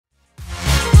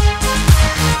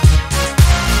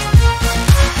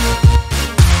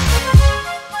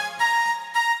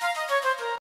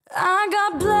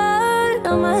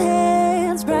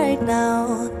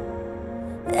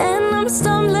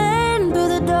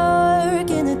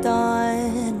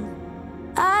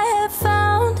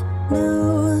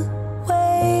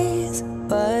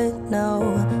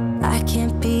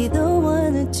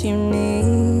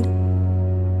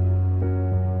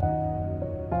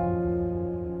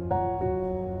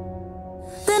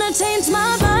I changed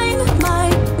my mind.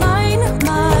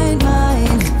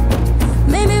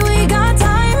 Maybe we got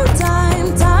time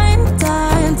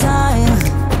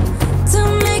to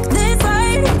make this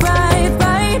right.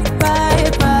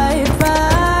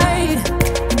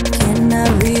 Can I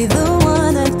be the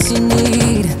one that you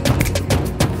need?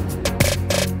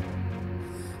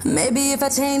 Maybe if I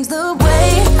change the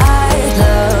way I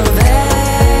love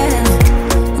it,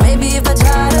 maybe if I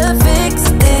try to fix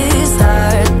this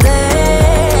heart,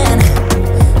 then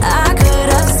I could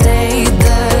have stayed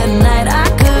the night, I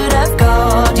could have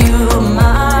called you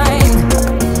mine.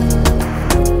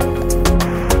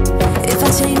 If I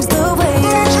change the way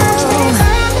I love,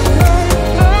 if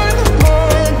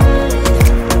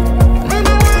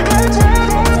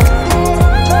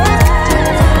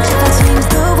I change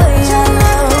the way I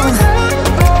love,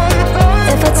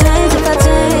 if I change, if I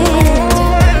change,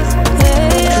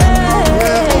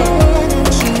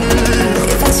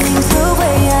 if I change the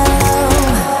way I love,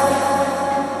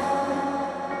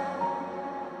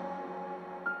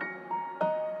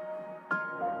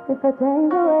 if I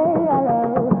change the way I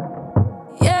love.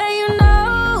 Yeah, you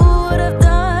know what I've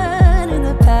done in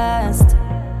the past.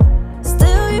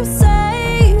 Still you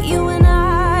say you and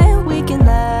I, we can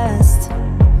last.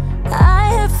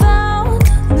 I have found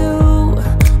new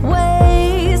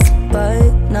ways,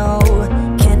 but no,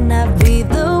 can I be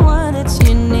the one that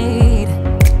you need?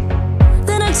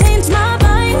 Then I changed my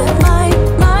mind.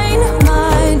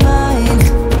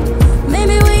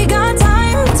 Maybe we got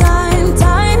time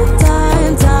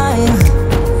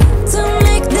to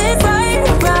make this right.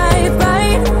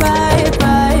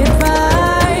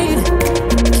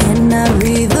 Can I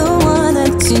be the one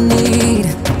that you need?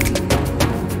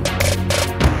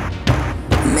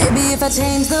 Maybe if I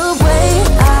change the way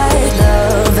I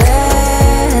love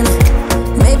it,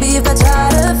 maybe if I try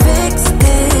to fix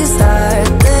this heart,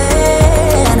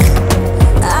 then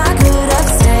I could have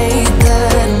stayed the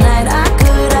night, I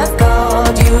could have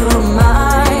called you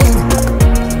mine.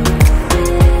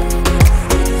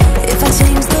 If I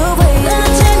change the way I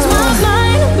change my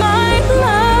mind,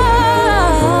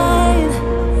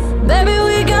 baby,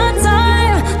 we got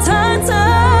time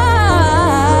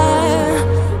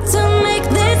to make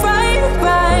this right.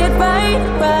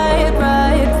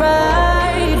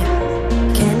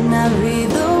 Can I be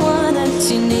the one that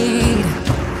you need?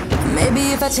 Maybe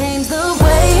if I change the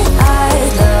way I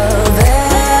love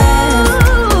it,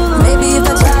 maybe if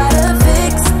I try to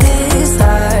fix this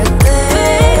heart,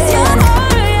 then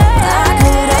I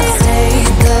could have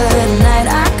stayed the night,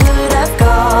 I could have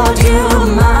called you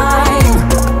mine.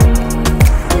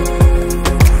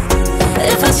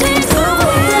 If I change the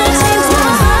way I change my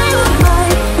mind,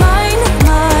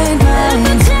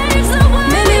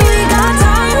 maybe we got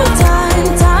time to make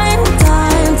this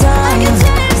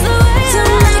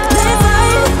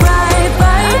right.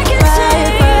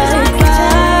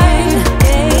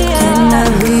 Can I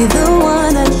be the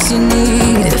one that you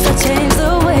need? If I change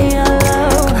the way I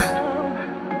love.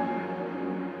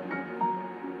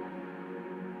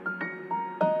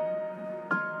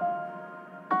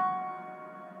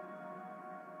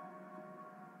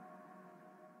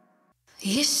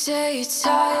 You say you're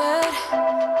tired,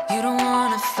 you don't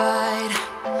wanna fight,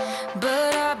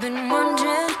 but I've been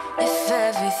wondering if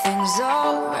everything's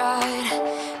alright.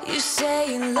 You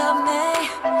say you love me,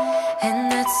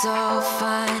 and that's all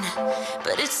fine,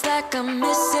 but it's like I'm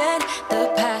missing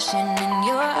the passion in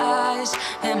your eyes.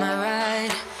 Am I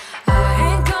right? I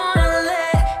ain't gonna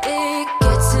let it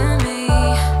get to me.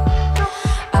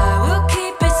 I will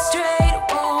keep it straight,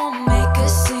 won't make a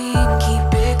scene,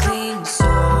 keep it clean. So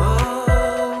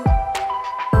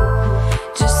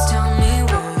just tell me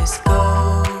where this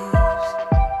goes.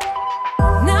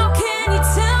 Now can you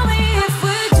tell me if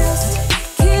we're just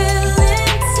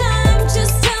killing time?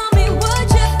 Just tell me what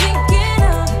you're thinking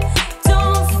of.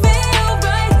 Don't feel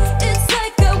right, it's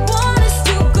like I want us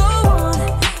to go on,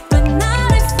 but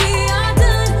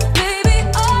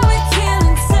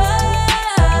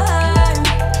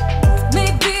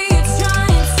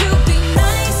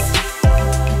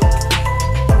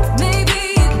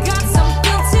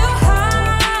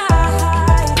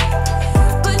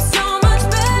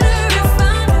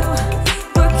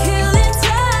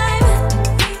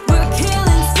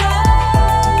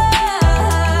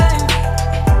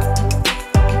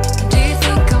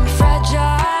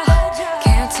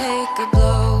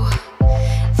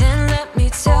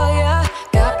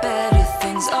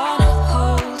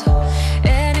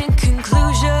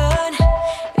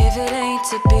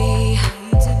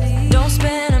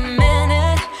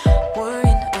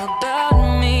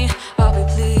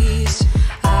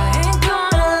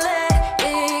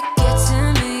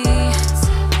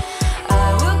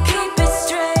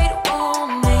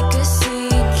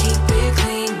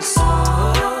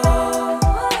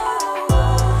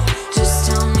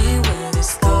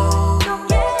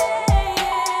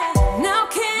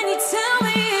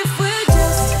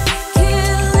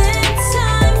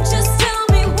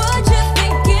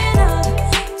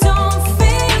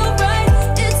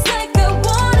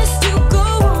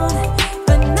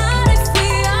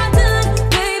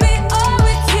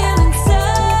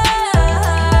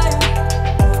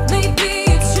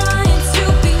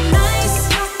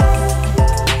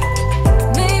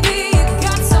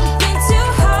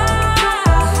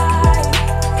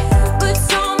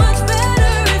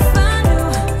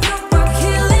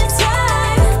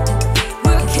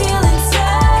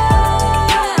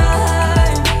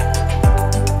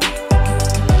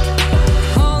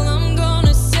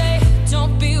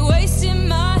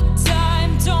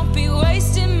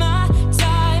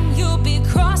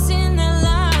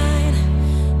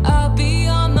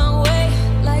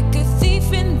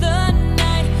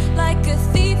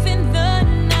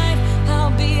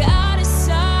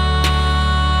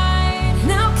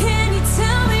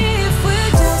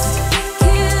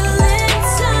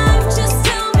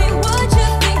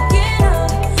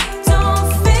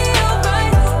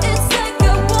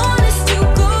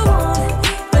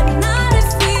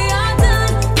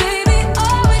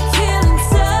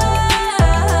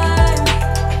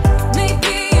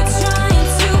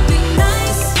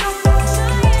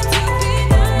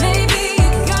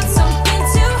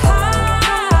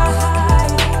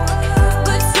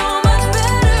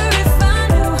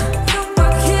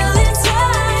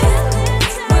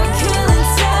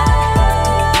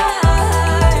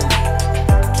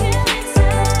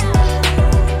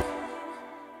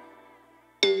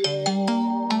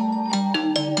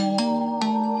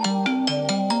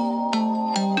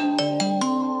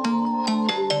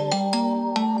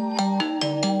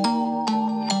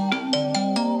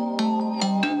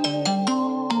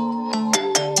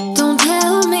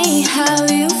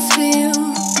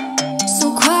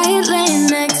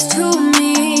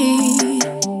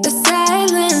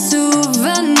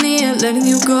letting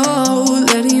you go,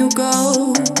 letting you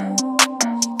go.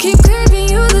 Keep craving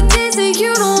you the days that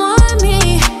you don't want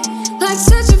me, like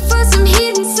searching for some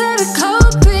heat instead of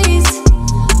cold breeze.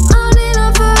 On and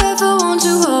on forever, won't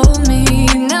you hold me?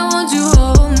 Now won't you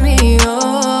hold me,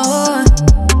 oh.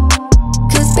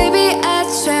 Cause baby I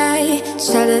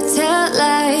try to tell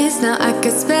lies. Now I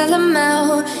could spell them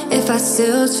out if I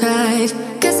still tried.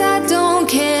 Cause I don't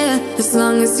care as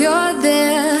long as you're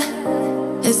there,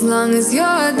 as long as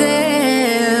you're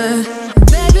there.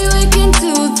 Baby, we can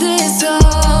do this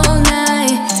all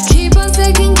night. Keep on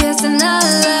second guessing our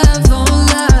love, oh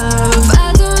love.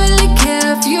 I don't really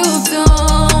care if you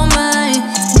don't mind.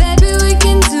 Baby, we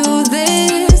can do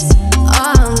this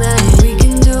all night. We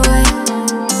can do it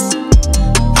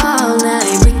all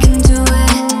night. We can do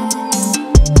it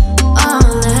all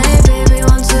night. Baby,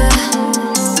 won't you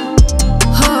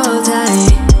hold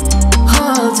tight,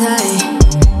 hold tight,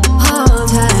 hold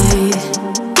tight.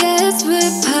 Guess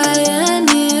we're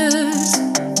pioneers,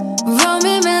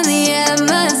 roaming around the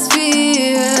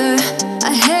atmosphere.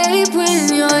 I hate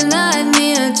when you're not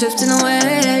near, drifting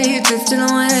away, drifting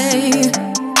away.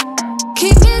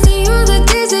 Keep missing you the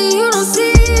days that you don't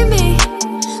see me,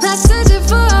 like searching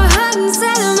for a heart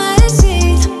inside of my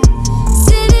sheet.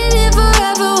 Sitting here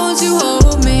forever, won't you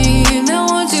hold me? Now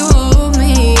won't you hold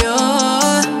me,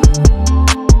 oh.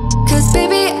 Cause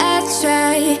baby I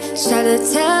try to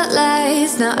tell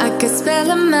lies. Now I could spell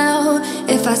them out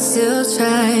if I still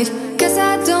tried. Cause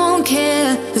I don't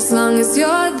care as long as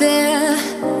you're there,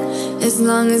 as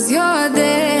long as you're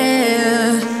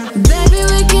there. Baby,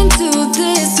 we can do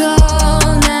this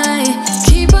all night.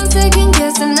 Keep on second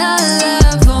guessing our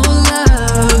love, oh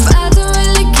love. I don't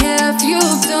really care if you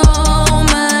don't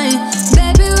mind.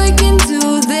 Baby, we can do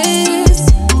this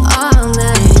all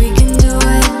night. We can do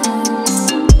it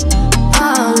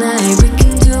all night. We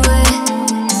can do it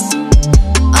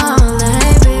all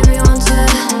night. Baby, won't you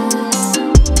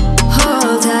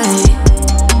hold tight,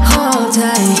 hold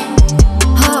tight,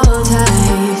 hold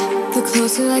tight. The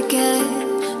closer I get,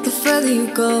 the further you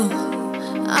go.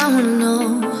 I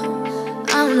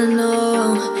wanna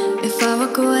know if I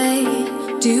walk away,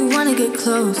 do you wanna get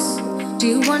close? Do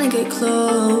you wanna get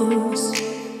close?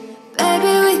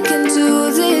 Baby, we can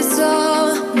do this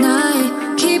all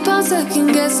night. Keep on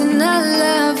second guessing our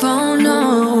love, oh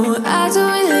no. I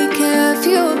don't really care if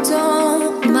you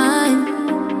don't mind,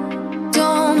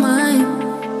 don't mind.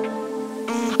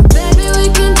 Baby, we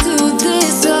can do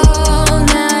this all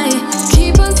night.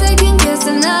 Keep on second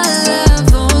guessing our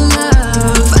love, oh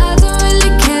love. I don't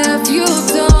really care if you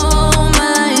don't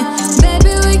mind.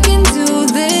 Baby, we can do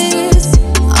this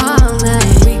all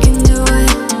night. We can do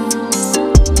it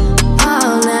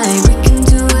all night. We can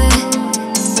do it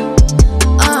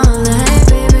all night.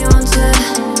 Baby, won't you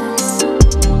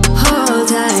hold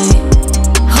tight,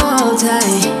 hold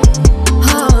tight,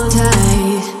 hold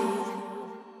tight.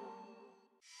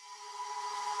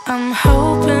 I'm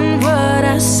hoping what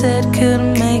I said could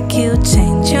make you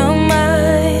change your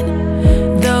mind,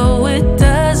 though it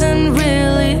doesn't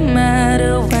really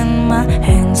matter when my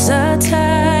hands are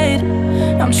tied.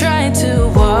 I'm trying to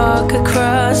walk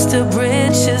across the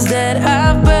bridges that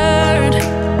I've burned.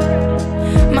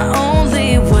 My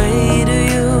only way to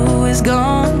you is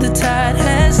gone, the tide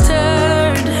has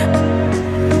turned.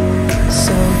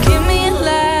 So give me a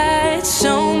light,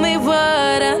 show me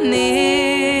what I need.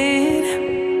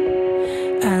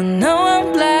 I know I'm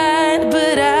blind,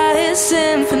 but I hear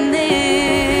symphonies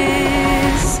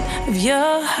of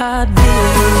your heartbeat.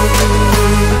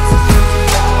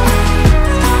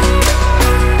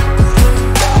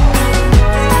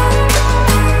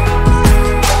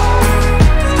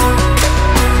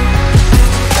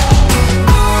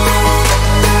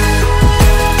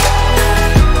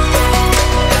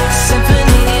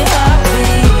 Symphony,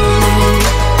 heartbeat.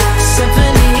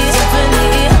 Symphony, symphony.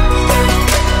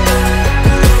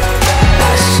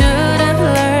 I should have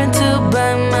learned to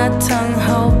bite my tongue,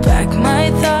 hold back my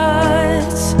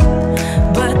thoughts.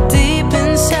 But deep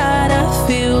inside I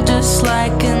feel just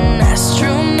like an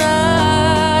astronaut.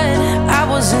 I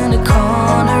was in the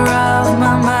corner of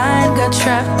my mind, got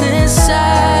trapped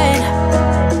inside.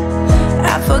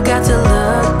 I forgot to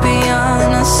look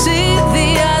beyond, I see the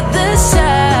other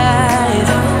side.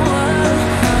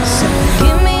 So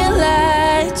give me a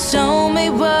light, show me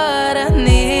what I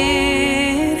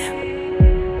need.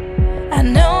 I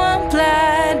know I'm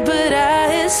blind, but I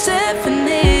hear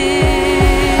symphonies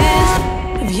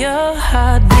of your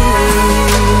heartbeat.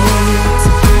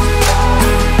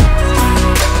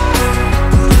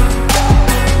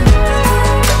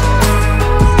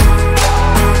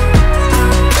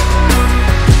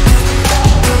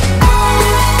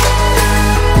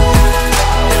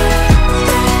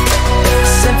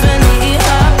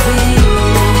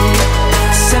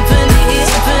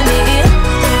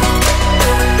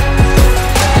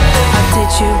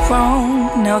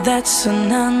 that's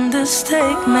an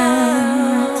understatement.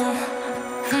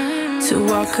 To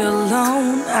walk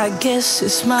alone, I guess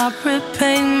it's my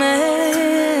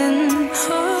repayment.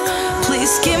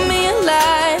 Please give me a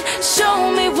light,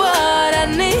 show me what I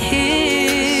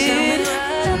need.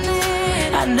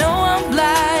 I know I'm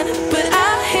blind, but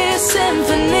I hear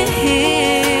symphonies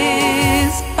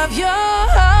of your